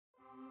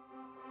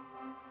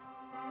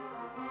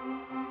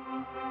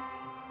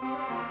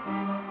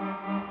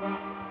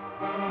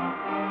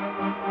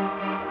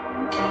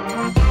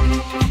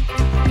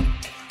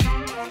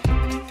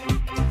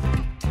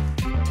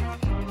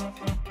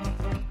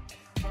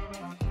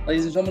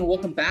Ladies and gentlemen,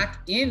 welcome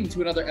back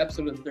into another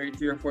episode of the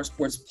 3304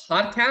 Sports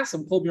Podcast.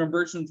 I'm Kolbjorn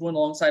Bergstrom, joined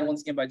alongside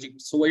once again by Jacob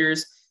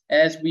Sawyers,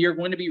 as we are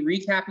going to be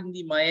recapping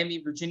the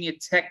Miami-Virginia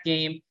Tech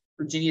game.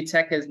 Virginia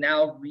Tech has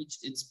now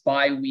reached its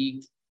bye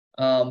week,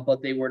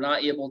 but they were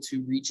not able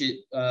to reach it,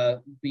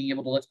 being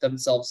able to lift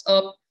themselves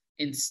up.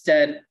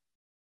 Instead,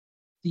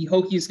 the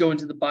Hokies go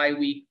into the bye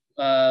week,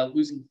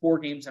 losing 4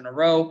 games in a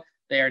row.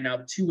 They are now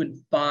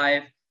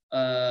 2-5,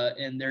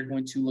 and they're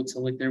going to look to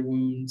lick their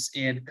wounds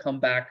and come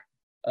back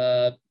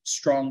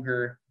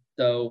stronger,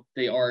 though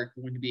they are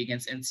going to be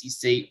against NC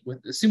State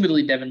with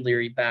assumedly Devin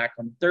Leary back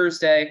on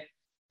Thursday.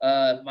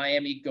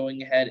 Miami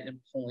going ahead and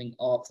pulling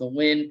off the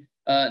win.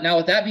 Now,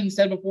 with that being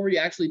said, before we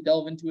actually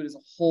delve into it as a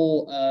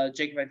whole,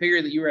 Jacob, I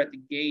figured that you were at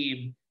the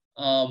game.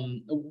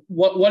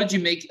 What did you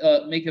make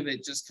of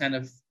it? Just kind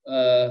of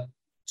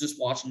just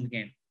watching the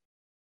game.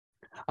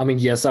 I mean,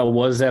 yes, I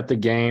was at the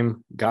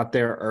game, got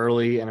there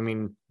early. And I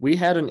mean, we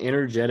had an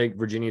energetic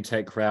Virginia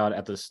Tech crowd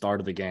at the start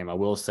of the game. I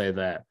will say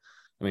that.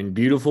 I mean,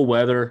 beautiful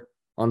weather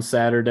on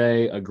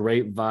Saturday, a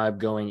great vibe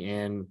going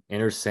in.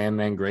 Enter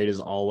Sandman, great as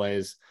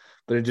always.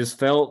 But it just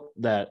felt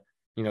that,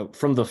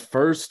 from the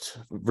first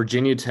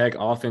Virginia Tech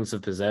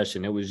offensive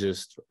possession, it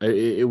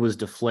was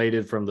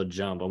deflated from the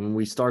jump. I mean,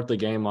 we start the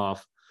game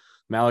off,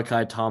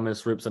 Malachi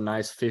Thomas rips a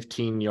nice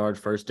 15-yard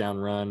first down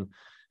run.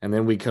 And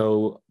then we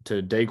go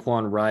to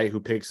Daquan Wright, who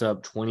picks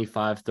up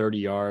 25, 30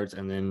 yards,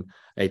 and then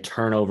a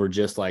turnover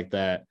just like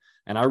that.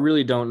 And I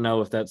really don't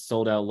know if that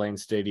sold-out Lane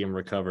Stadium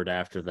recovered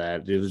after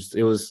that.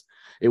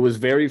 It was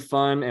very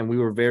fun, and we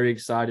were very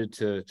excited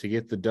to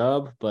get the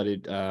dub, but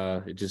it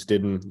just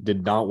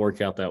did not work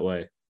out that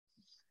way.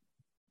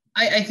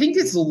 I think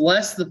it's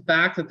less the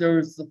fact that there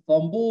was the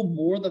fumble,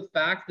 more the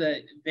fact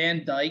that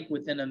Van Dyke,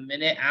 within a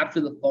minute after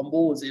the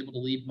fumble, was able to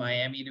lead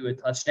Miami to a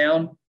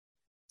touchdown.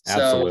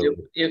 Absolutely.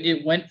 So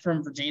it went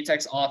from Virginia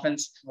Tech's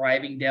offense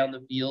driving down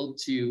the field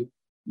to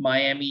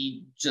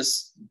Miami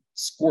just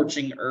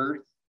scorching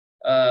earth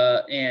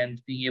and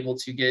being able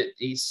to get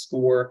a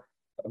score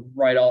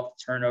right off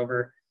the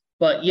turnover.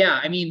 But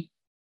yeah, I mean,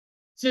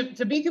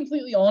 to be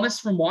completely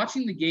honest, from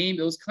watching the game,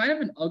 it was kind of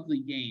an ugly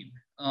game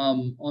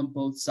on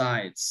both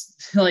sides.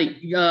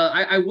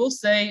 I will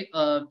say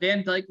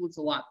Van Dyke looks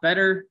a lot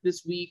better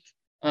this week.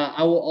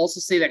 I will also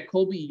say that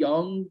Colby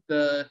Young,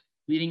 the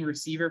leading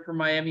receiver for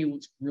Miami,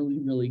 looks really,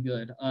 really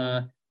good.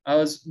 I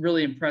was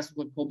really impressed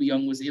with what Colby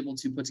Young was able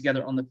to put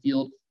together on the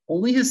field.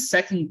 Only his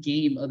second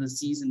game of the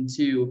season,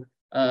 too.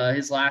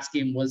 His last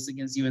game was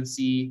against UNC,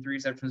 3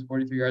 receptions,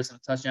 43 yards, and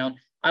a touchdown.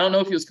 I don't know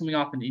if he was coming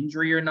off an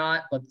injury or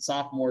not, but the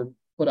sophomore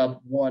put up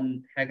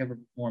one heck of a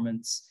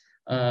performance.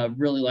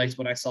 Really liked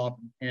what I saw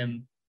from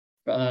him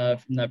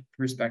from that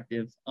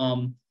perspective.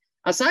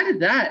 Outside of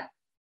that,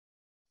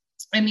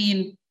 I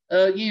mean,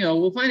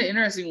 we'll find it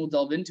interesting. We'll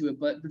delve into it.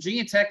 But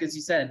Virginia Tech, as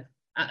you said,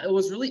 it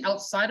was really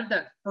outside of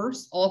that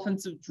first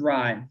offensive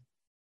drive.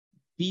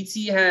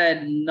 BT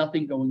had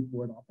nothing going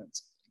for it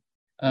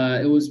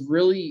offensively. It was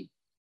really,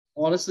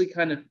 honestly,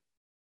 kind of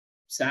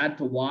sad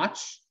to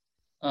watch.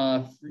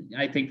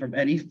 I think from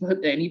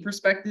any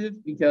perspective,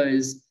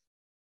 because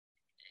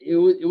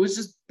it was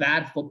just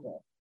bad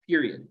football.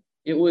 Period.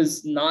 It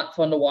was not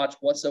fun to watch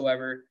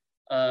whatsoever.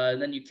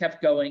 And then you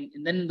kept going.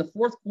 And then in the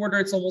fourth quarter,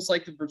 it's almost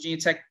like the Virginia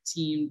Tech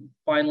team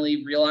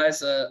finally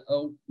realized,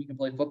 we can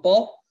play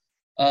football.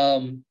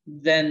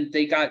 Then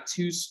they got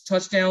 2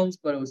 touchdowns,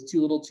 but it was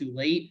too little too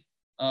late.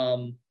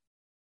 And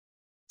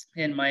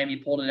Miami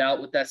pulled it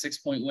out with that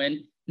 6-point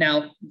win.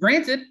 Now,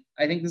 granted,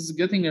 I think this is a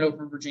good thing to note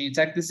for Virginia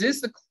Tech. This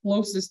is the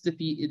closest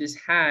defeat it has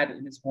had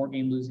in its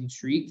 4-game losing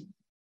streak.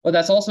 But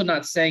that's also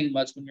not saying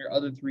much when your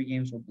other 3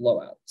 games were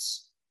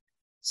blowouts.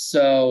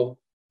 So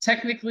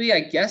technically, I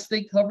guess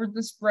they covered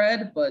the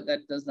spread, but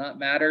that does not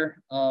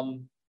matter.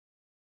 We'll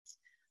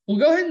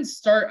go ahead and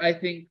start, I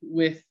think,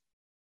 with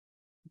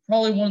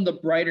probably one of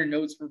the brighter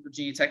notes for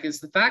Virginia Tech is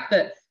the fact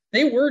that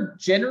they were,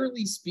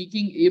 generally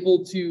speaking,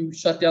 able to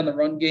shut down the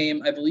run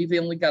game. I believe they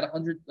only got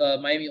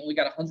Miami only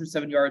got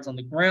 107 yards on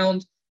the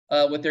ground,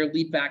 with their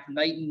lead back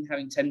Knighton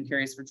having 10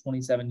 carries for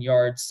 27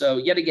 yards. So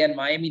yet again,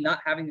 Miami not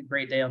having a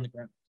great day on the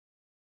ground.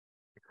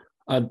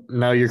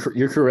 No,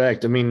 you're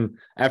correct. I mean,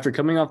 after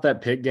coming off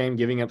that Pitt game,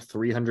 giving up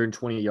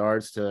 320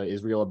 yards to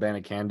Israel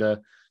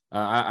Abanikanda,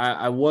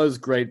 I was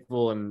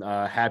grateful and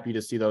happy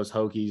to see those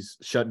Hokies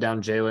shut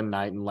down Jalen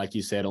Knighton, like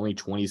you said, only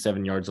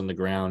 27 yards on the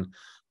ground.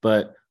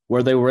 But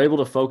where they were able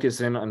to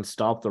focus in and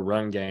stop the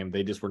run game,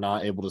 they just were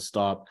not able to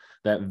stop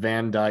that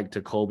Van Dyke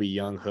to Colby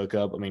Young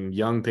hookup. I mean,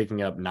 Young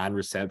picking up 9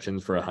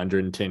 receptions for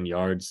 110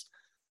 yards.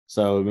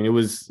 So, I mean, it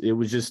was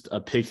just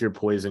a pick your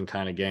poison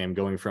kind of game,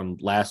 going from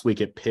last week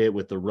at Pitt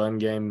with the run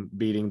game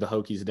beating the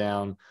Hokies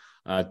down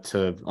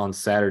to on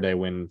Saturday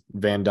when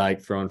Van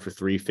Dyke throwing for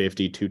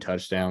 350, 2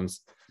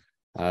 touchdowns.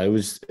 It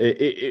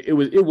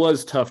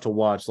was tough to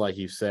watch, like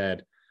you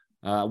said.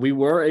 We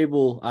were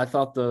able, I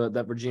thought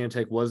that Virginia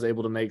Tech was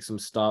able to make some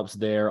stops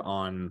there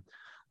on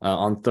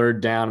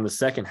third down in the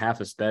second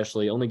half,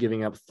 especially only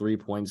giving up 3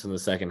 points in the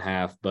second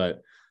half.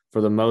 But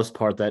for the most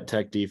part, that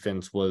Tech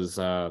defense was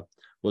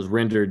was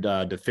rendered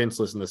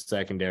defenseless in the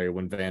secondary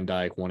when Van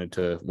Dyke wanted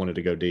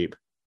to go deep.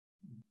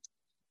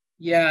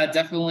 Yeah,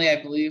 definitely.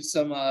 I believe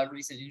some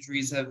recent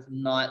injuries have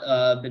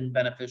not been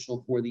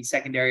beneficial for the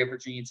secondary of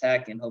Virginia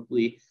Tech, and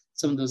hopefully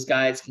some of those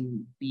guys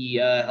can be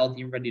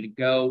healthy and ready to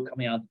go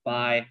coming out the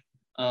bye.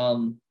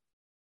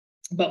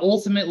 But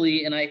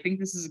ultimately, and I think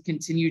this is a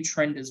continued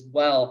trend as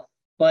well,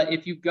 but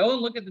if you go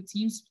and look at the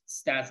team's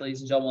stats,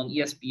 ladies and gentlemen, on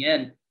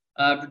ESPN,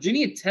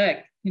 Virginia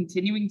Tech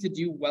continuing to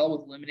do well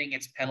with limiting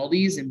its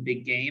penalties in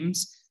big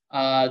games.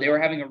 They were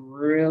having a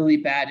really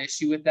bad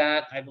issue with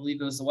that. I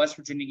believe it was the West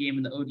Virginia game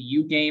and the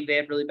ODU game. They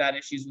had really bad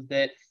issues with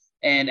it.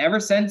 And ever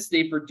since,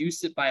 they've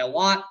reduced it by a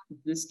lot.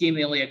 This game,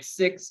 they only had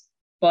 6.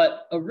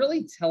 But a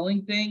really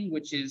telling thing,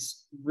 which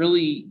is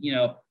really,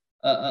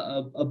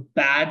 a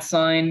bad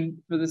sign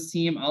for this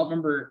team. I don't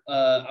remember.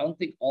 I don't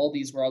think all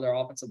these were on their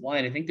offensive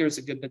line. I think there's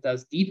a good bit that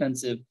was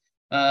defensive.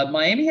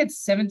 Miami had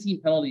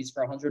 17 penalties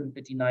for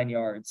 159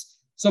 yards.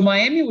 So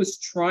Miami was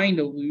trying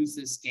to lose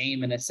this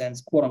game in a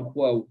sense, quote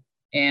unquote.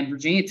 And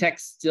Virginia Tech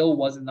still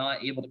was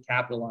not able to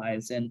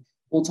capitalize. And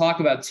we'll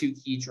talk about 2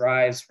 key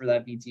drives for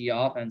that VT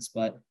offense.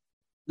 But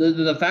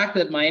the fact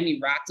that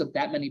Miami racked up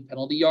that many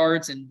penalty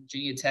yards and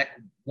Virginia Tech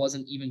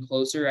wasn't even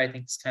closer, I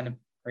think is kind of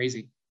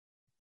crazy.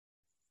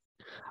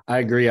 I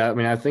agree. I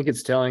mean, I think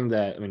it's telling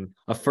that,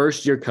 a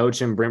first-year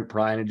coach in Brent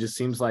Pry, and it just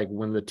seems like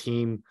when that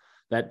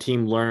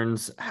team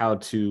learns how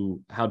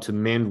to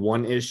mend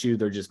one issue,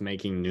 they're just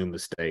making new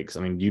mistakes.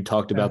 I mean, you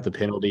talked about the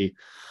penalty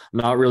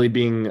not really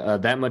being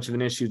that much of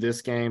an issue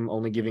this game,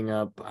 only giving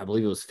up, I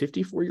believe it was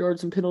 54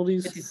 yards in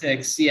penalties.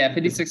 56, yeah,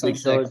 56 on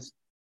 6.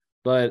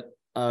 But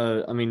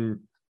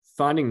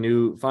finding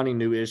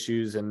new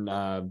issues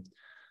and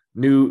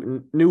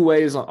new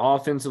ways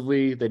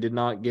offensively. They did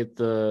not get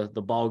the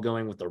ball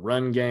going with the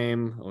run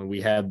game. We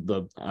had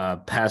the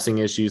passing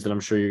issues that I'm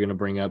sure you're going to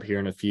bring up here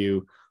in a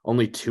few.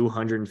 Only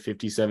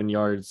 257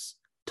 yards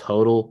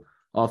total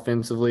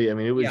offensively. I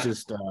mean, it was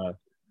just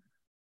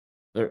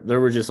there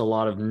were just a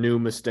lot of new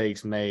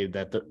mistakes made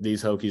that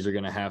these Hokies are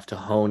going to have to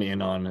hone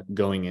in on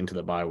going into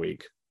the bye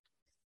week.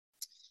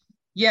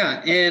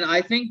 Yeah, and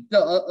I think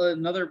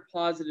another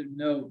positive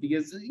note,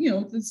 because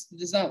this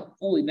is not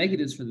fully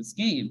negatives for this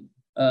game,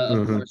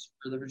 of course,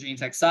 for the Virginia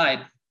Tech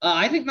side.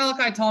 I think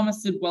Malachi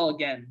Thomas did well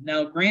again.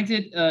 Now,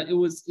 granted, it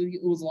was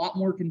a lot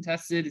more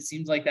contested. It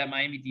seems like that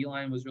Miami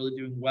D-line was really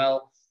doing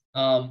well.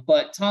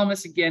 But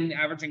Thomas, again,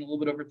 averaging a little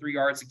bit over 3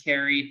 yards a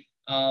carry.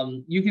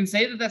 You can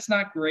say that that's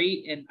not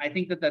great, and I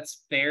think that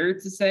that's fair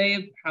to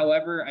say.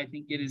 However, I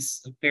think it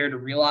is fair to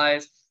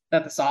realize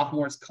that the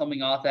sophomore is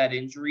coming off that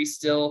injury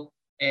still,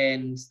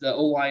 and the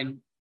O-line,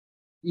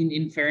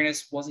 in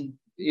fairness, wasn't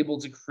able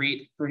to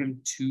create for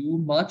him too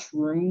much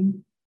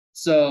room.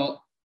 So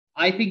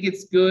I think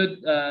it's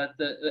good,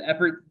 the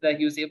effort that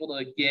he was able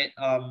to get,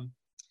 or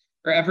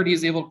effort he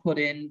was able to put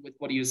in with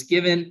what he was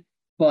given.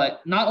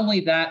 But not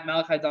only that,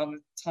 Malachi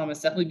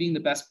Thomas definitely being the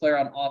best player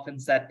on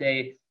offense that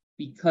day,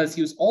 because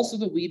he was also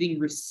the leading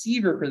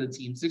receiver for the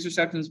team. 6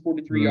 receptions,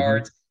 43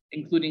 yards,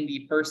 including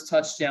the first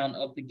touchdown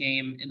of the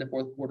game in the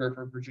fourth quarter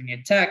for Virginia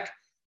Tech.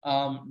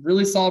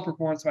 Really solid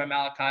performance by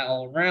Malachi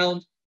all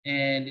around.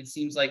 And it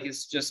seems like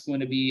it's just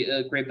going to be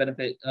a great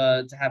benefit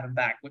to have him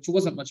back, which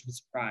wasn't much of a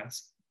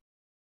surprise.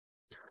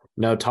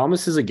 No,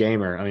 Thomas is a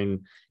gamer. I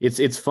mean,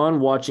 it's fun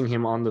watching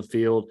him on the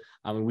field.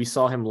 I mean, we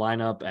saw him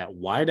line up at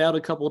wideout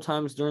a couple of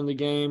times during the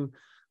game.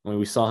 When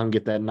we saw him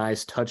get that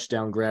nice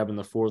touchdown grab in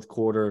the fourth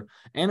quarter,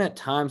 and at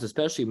times,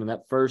 especially when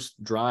that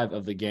first drive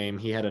of the game,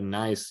 he had a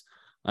nice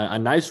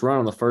run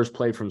on the first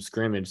play from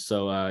scrimmage.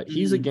 So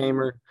he's a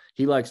gamer.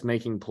 He likes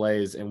making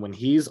plays, and when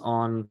he's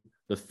on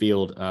the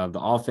field, the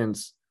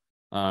offense,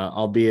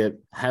 albeit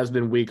has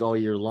been weak all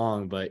year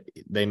long, but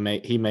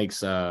he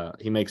makes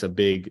a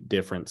big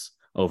difference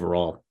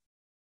overall.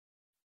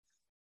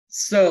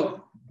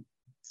 So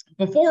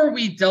before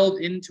we delve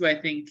into,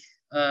 I think,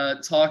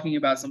 talking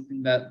about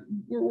something that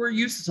we're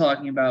used to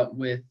talking about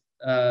with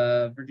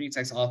Virginia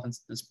Tech's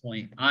offense at this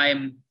point,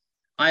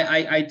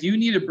 I do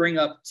need to bring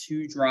up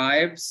 2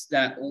 drives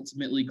that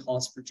ultimately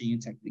cost Virginia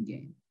Tech the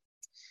game.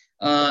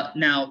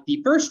 Now,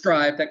 the first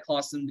drive that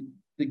cost them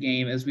the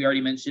game, as we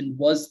already mentioned,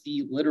 was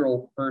the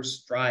literal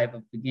first drive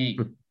of the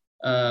game,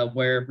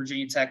 where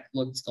Virginia Tech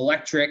looked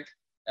electric.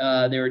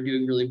 They were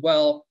doing really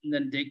well. And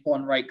then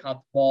Daquan Wright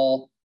caught the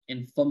ball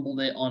and fumbled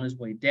it on his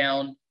way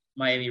down.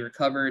 Miami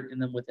recovered,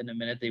 and then within a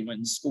minute, they went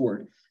and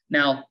scored.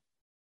 Now,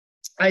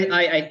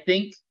 I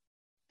think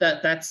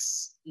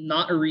that's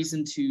not a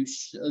reason to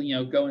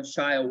go and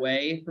shy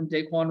away from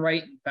Daquan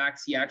Wright. In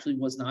fact, he actually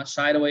was not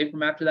shied away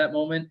from after that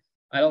moment.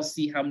 I don't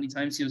see how many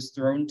times he was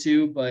thrown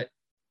to, but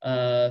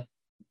 3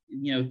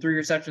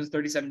 receptions,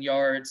 37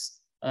 yards.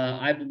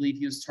 I believe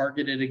he was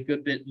targeted a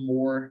good bit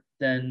more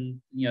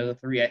than the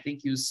 3. I think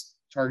he was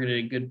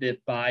targeted a good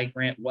bit by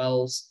Grant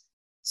Wells.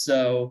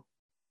 So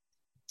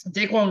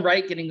Daquan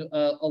Wright getting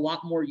a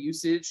lot more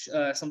usage,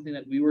 something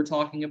that we were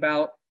talking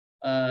about.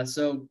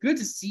 So good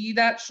to see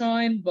that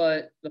shine,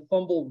 but the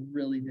fumble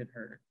really did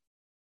hurt.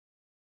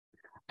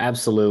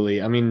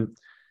 Absolutely. I mean,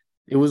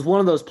 It was one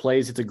of those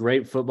plays. It's a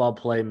great football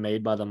play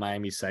made by the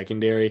Miami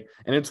secondary.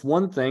 And it's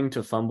one thing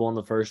to fumble on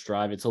the first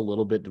drive. It's a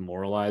little bit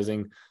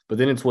demoralizing. But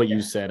then it's what you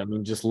Yeah. said. I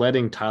mean, just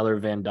letting Tyler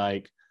Van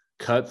Dyke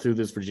cut through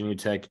this Virginia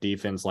Tech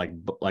defense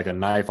like a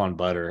knife on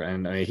butter.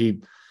 And I mean,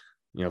 he,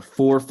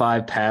 4 or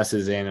 5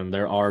 passes in and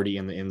they're already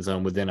in the end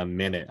zone within a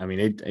minute. I mean,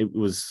 it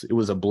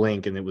was a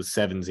blink and it was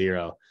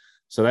 7-0.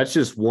 So that's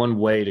just one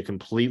way to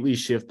completely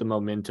shift the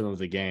momentum of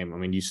the game. I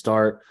mean, you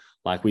start,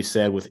 like we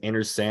said, with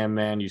Inner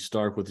Sandman, you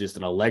start with just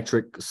an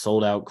electric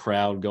sold out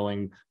crowd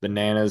going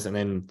bananas, and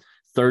then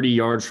 30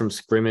 yards from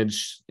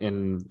scrimmage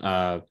in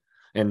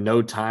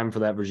no time for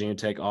that Virginia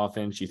Tech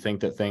offense. You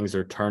think that things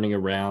are turning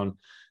around,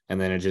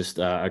 and then it just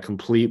a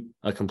complete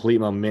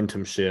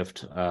momentum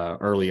shift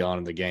early on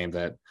in the game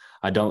that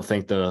I don't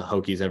think the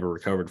Hokies ever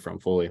recovered from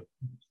fully.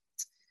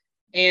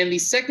 And the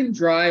second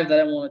drive that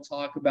I want to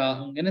talk about,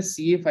 I'm going to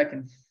see if I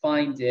can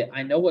find it.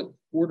 I know what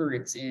quarter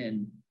it's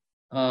in.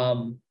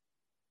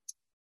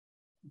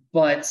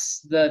 But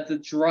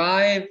the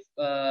drive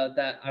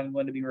that I'm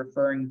going to be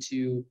referring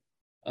to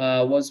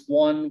was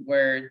one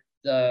where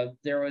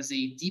there was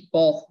a deep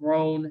ball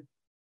thrown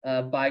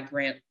by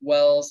Grant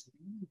Wells.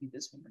 Maybe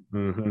this one.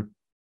 Mm-hmm.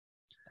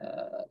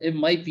 It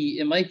might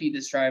be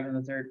this drive in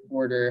the third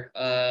quarter,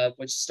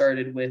 which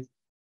started with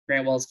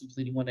Grant Wells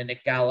completing one to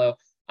Nick Gallo.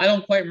 I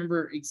don't quite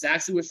remember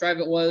exactly which drive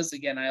it was.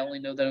 Again, I only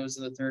know that it was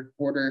in the third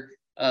quarter.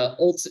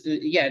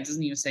 It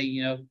doesn't even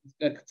say,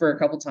 for a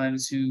couple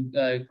times who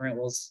Grant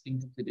Wells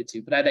incompleted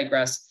to, but I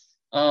digress.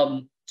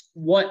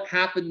 What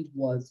happened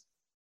was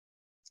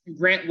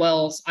Grant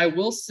Wells, I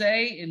will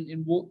say,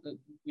 and we'll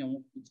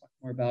talk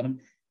more about him,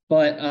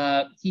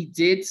 but he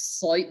did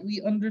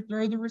slightly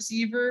underthrow the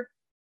receiver,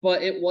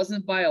 but it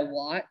wasn't by a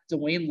lot.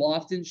 Dwayne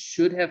Lofton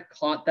should have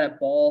caught that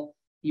ball.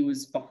 He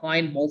was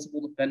behind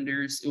multiple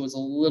defenders. It was a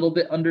little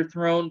bit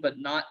underthrown, but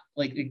not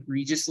like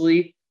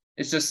egregiously.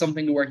 It's just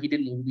something to where he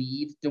didn't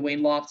lead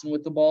Dwayne Lofton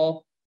with the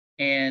ball.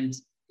 And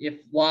if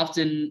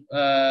Lofton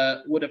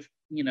would have,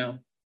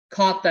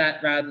 caught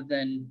that rather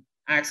than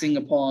acting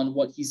upon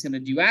what he's going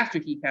to do after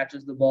he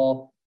catches the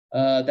ball,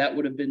 that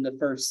would have been the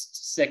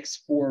first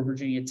 6 for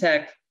Virginia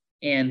Tech.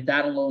 And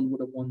that alone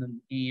would have won them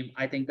the game.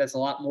 I think that's a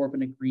lot more of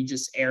an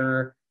egregious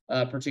error,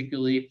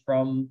 particularly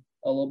from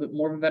a little bit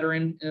more of a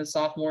veteran and a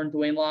sophomore in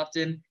Dwayne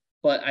Lofton.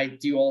 But I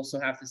do also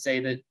have to say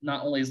that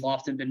not only has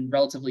Lofton been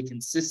relatively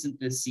consistent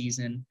this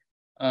season,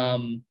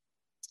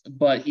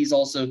 but he's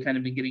also kind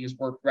of been getting his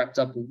work repped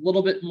up a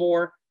little bit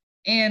more.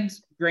 And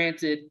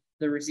granted,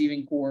 the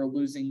receiving core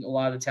losing a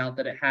lot of the talent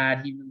that it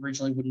had, he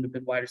originally wouldn't have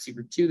been wide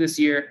receiver 2 this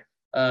year.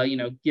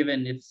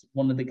 Given if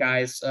one of the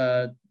guys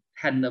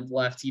hadn't have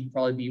left, he'd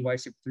probably be wide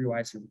receiver 3, wide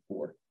receiver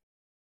 4.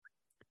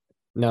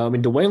 No, I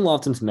mean, Dwayne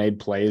Lofton's made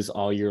plays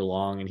all year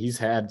long, and he's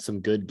had some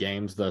good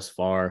games thus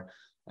far.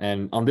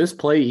 And on this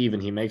play,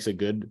 even, he makes a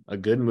good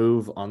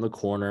move on the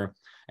corner,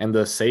 and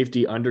the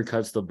safety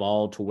undercuts the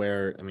ball to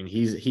where, I mean,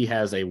 he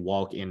has a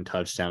walk-in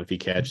touchdown if he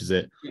catches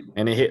it,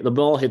 and the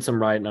ball hits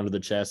him right under the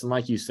chest. And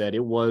like you said,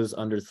 it was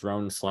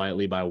underthrown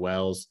slightly by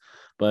Wells.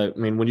 But I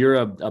mean, when you're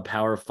a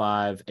Power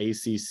 5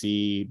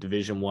 ACC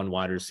Division I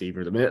wide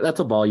receiver, I mean, that's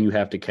a ball you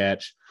have to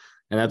catch,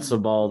 and that's a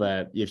ball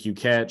that if you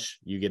catch,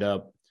 you get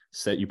up.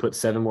 You put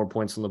 7 more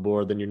points on the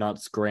board, then you're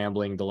not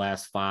scrambling the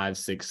last 5,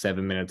 6,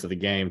 7 minutes of the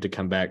game to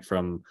come back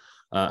from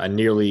a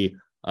nearly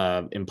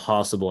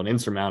impossible and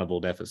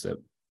insurmountable deficit.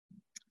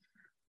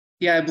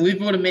 Yeah, I believe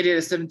it would have made it a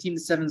 17-7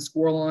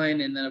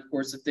 scoreline. And then, of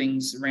course, if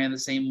things ran the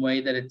same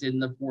way that it did in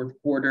the fourth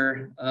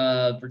quarter,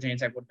 Virginia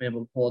Tech would be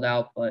able to pull it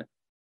out. But,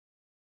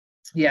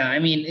 yeah, I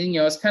mean,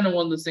 it's kind of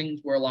one of those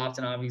things where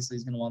Lofton obviously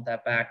is going to want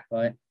that back.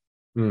 But,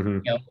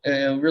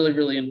 really,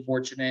 really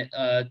unfortunate.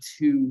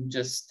 2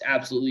 just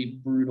absolutely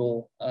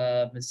brutal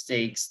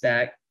mistakes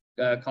that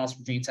cost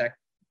Virginia Tech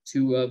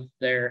 2 of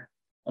their,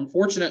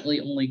 unfortunately,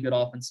 only good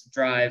offensive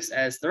drives.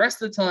 As the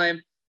rest of the time,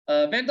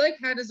 Van Dyke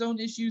had his own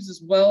issues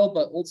as well,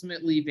 but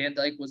ultimately Van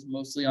Dyke was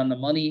mostly on the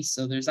money,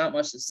 so there's not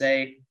much to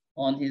say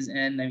on his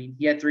end. I mean,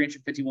 he had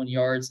 351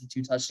 yards and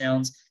 2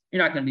 touchdowns.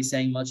 You're not going to be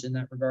saying much in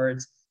that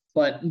regards.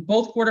 But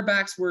both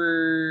quarterbacks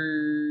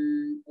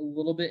were a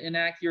little bit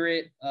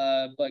inaccurate,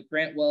 but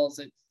Grant Wells,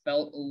 it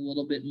felt a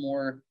little bit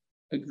more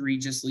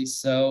egregiously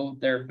so.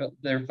 There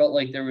felt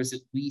like there was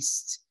at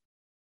least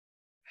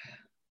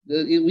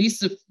probably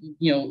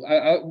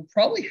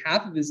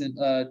half of his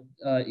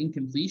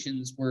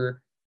incompletions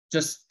were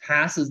just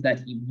passes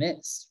that he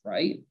missed,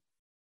 right?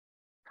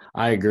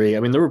 I agree. I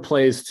mean, there were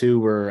plays too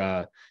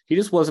where he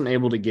just wasn't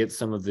able to get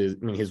some of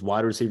his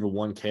wide receiver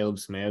 1, Caleb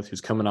Smith, who's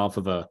coming off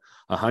of a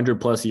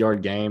 100+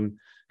 yard game.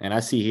 And I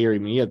see here, I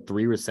mean, he had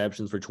 3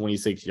 receptions for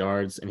 26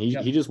 yards, and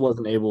he just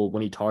wasn't able,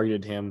 when he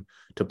targeted him,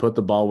 to put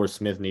the ball where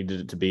Smith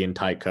needed it to be in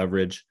tight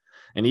coverage.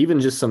 And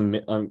even just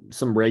some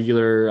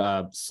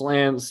regular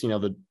slants,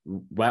 the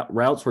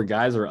routes where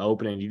guys are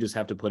open and you just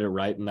have to put it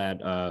right in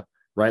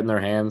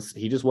their hands.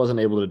 He just wasn't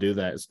able to do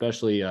that,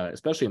 especially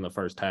in the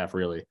first half,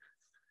 really.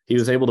 He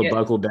was able to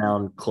buckle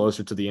down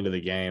closer to the end of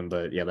the game,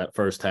 but yeah, that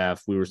first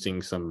half we were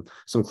seeing some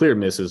clear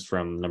misses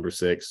from number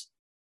 6.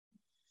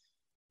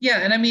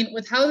 Yeah, and I mean,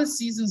 with how the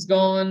season's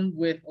gone,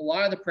 with a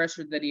lot of the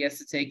pressure that he has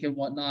to take and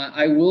whatnot,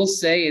 I will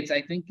say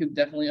I think,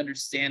 definitely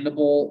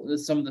understandable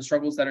some of the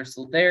struggles that are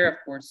still there. Of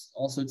course,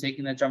 also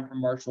taking that jump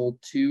from Marshall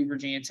to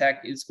Virginia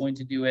Tech is going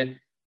to do it.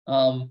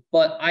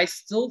 But I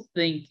still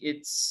think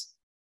it's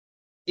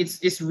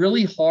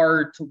really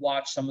hard to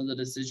watch some of the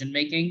decision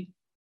making,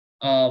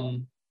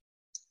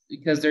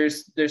 because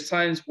there's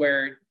times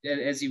where,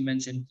 as you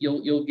mentioned,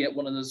 you'll get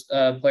one of those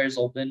players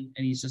open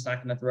and he's just not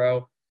going to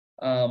throw.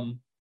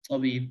 It'll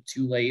be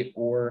too late,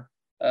 or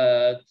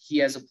he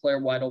has a player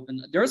wide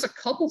open. There was a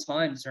couple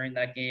times during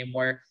that game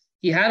where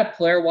he had a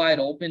player wide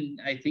open.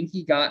 I think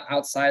he got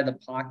outside of the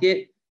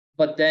pocket,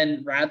 but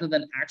then rather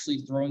than actually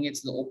throwing it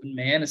to the open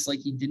man, it's like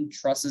he didn't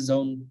trust his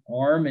own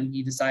arm and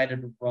he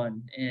decided to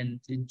run, and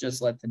it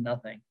just led to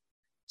nothing.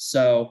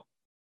 So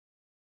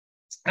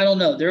I don't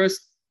know. There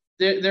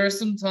are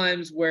some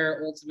times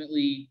where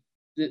ultimately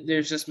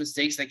there's just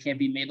mistakes that can't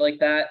be made like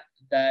that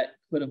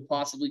could have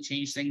possibly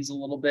changed things a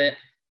little bit.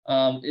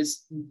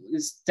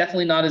 Is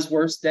definitely not his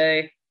worst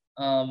day,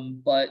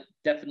 but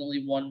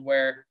definitely one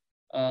where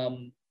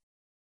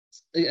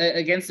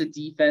against the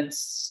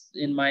defense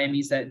in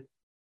Miami's that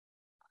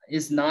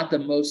is not the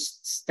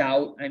most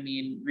stout. I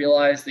mean,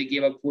 realize they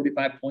gave up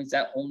 45 points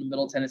at home to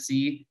Middle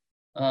Tennessee.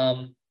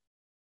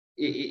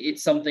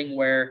 It's something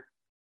where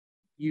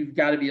you've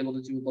got to be able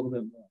to do a little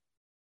bit more.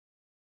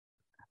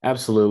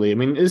 Absolutely. I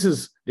mean, this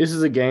is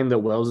a game that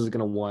Wells is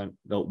going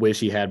to wish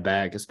he had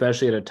back,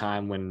 especially at a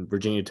time when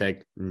Virginia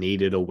Tech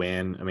needed a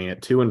win. I mean,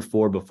 at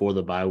 2-4 before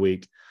the bye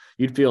week,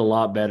 you'd feel a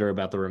lot better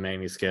about the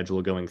remaining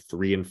schedule going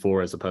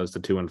 3-4 as opposed to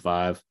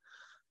 2-5.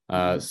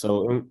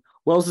 So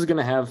Wells is going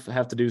to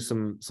have to do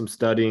some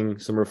studying,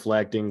 some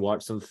reflecting,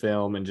 watch some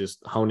film, and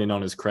just hone in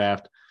on his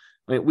craft.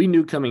 I mean, we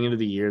knew coming into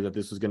the year that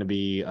this was going to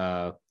be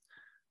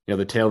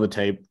the tail of the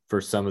tape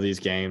for some of these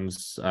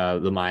games,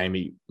 the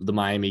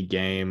Miami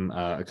game,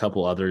 a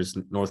couple others,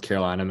 North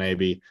Carolina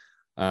maybe.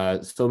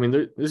 So, I mean,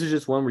 this is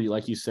just one where,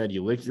 like you said,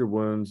 you lick your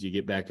wounds, you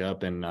get back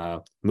up and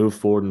move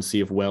forward and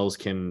see if Wells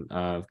can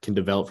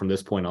develop from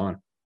this point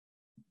on.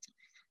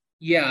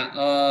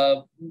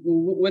 Yeah.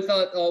 With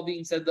all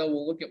being said, though,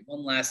 we'll look at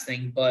one last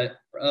thing. But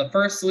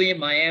firstly,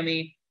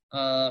 Miami,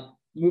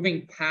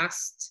 moving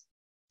past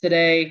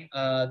today,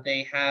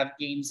 they have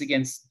games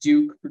against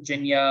Duke,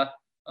 Virginia,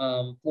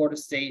 Florida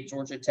State,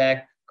 Georgia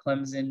Tech,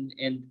 Clemson,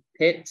 and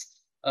Pitt.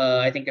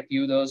 I think a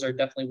few of those are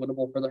definitely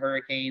winnable for the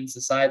Hurricanes.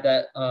 The side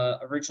that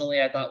originally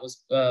I thought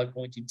was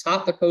going to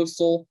top the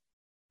Coastal.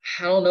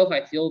 I don't know if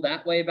I feel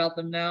that way about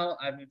them now.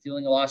 I've been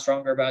feeling a lot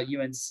stronger about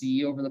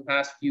UNC over the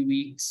past few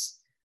weeks.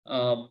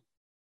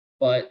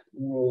 But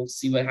we'll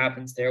see what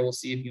happens there. We'll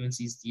see if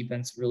UNC's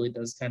defense really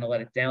does kind of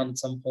let it down at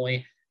some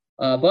point.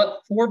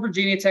 But for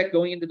Virginia Tech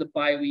going into the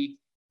bye week,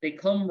 they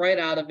come right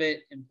out of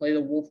it and play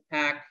the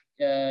Wolfpack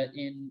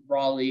in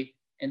Raleigh.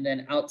 And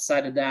then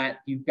outside of that,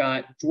 you've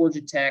got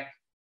Georgia Tech,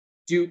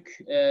 Duke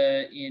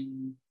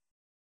in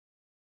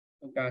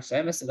 – oh, gosh, did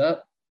I mess it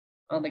up?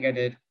 I don't think I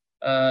did.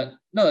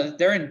 No,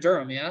 they're in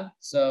Durham, yeah?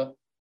 So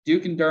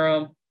Duke and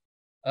Durham,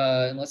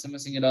 unless I'm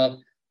messing it up.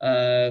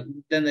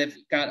 Then they've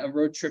got a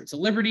road trip to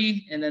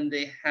Liberty, and then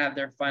they have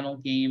their final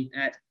game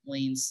at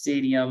Lane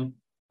Stadium.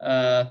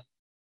 I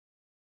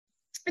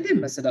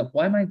didn't mess it up.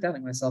 Why am I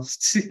doubting myself?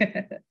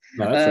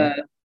 No, that's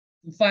right.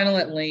 Final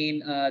at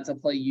Lane to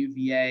play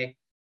UVA.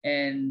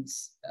 And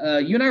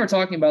you and I were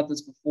talking about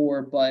this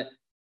before, but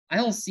I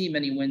don't see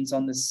many wins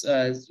on this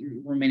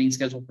remaining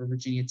schedule for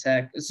Virginia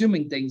Tech,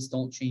 assuming things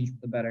don't change for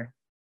the better.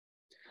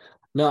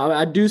 No,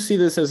 I do see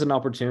this as an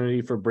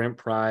opportunity for Brent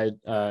Pryde.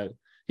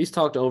 He's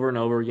talked over and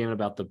over again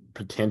about the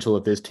potential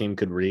that this team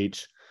could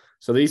reach.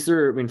 So these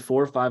are,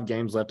 4 or 5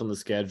 games left on the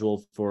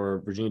schedule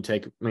for Virginia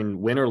Tech.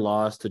 Win or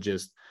loss to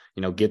just,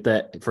 get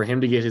that, for him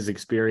to get his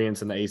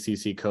experience in the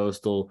ACC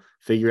Coastal,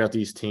 figure out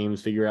these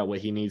teams, figure out what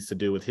he needs to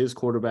do with his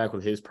quarterback,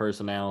 with his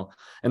personnel,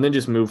 and then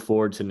just move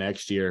forward to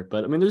next year.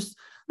 But there's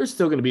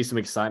still going to be some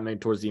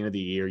excitement towards the end of the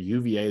year.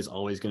 UVA is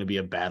always going to be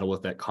a battle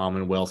with that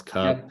Commonwealth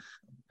Cup. Yep.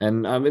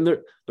 And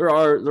there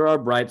are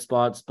bright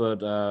spots,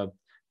 but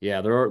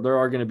yeah, there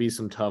are going to be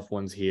some tough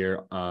ones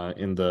here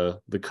in the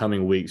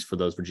coming weeks for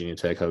those Virginia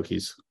Tech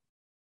Hokies.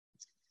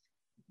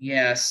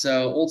 Yeah,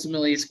 so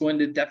ultimately it's going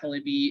to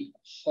definitely be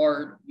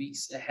hard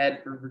weeks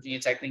ahead for Virginia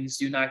Tech. Things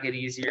do not get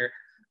easier.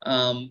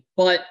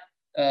 But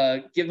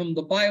give them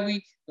the bye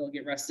week, they'll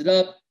get rested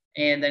up,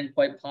 and then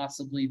quite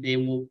possibly they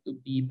will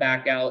be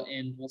back out,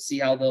 and we'll see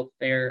how they'll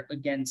fare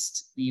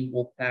against the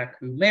Wolfpack,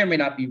 who may or may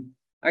not be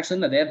 –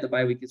 actually, no, they have the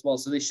bye week as well,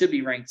 so they should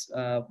be ranked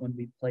when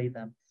we play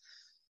them.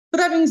 But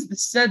that being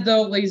said,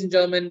 though, ladies and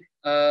gentlemen,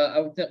 I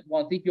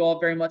want to thank you all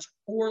very much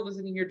for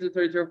listening here to the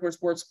 3304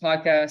 Sports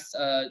Podcast.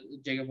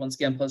 Jacob, once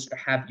again, pleasure to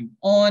have you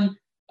on.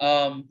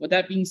 With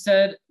that being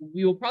said,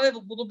 we will probably have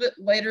a little bit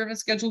later of a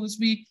schedule this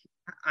week.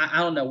 I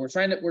don't know. We're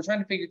trying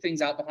to figure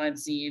things out behind the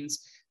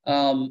scenes.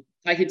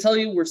 I can tell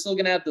you we're still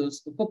going to have the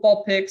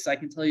football picks. I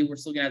can tell you we're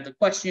still going to have the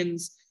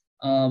questions.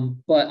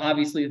 But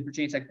obviously, with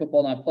Virginia Tech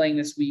football not playing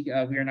this week, we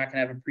are not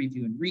going to have a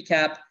preview and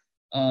recap.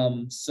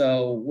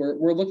 So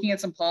we're looking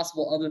at some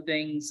possible other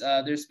things.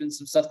 There's been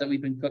some stuff that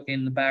we've been cooking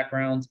in the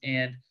background,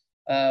 and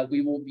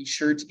we will be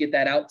sure to get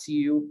that out to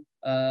you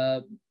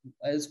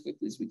as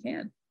quickly as we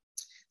can.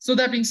 So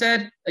that being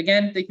said,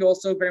 again, thank you all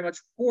so very much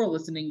for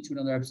listening to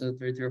another episode of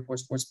 3304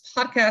 Sports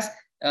Podcast.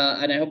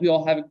 And I hope you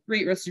all have a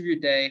great rest of your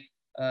day,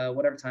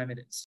 whatever time it is.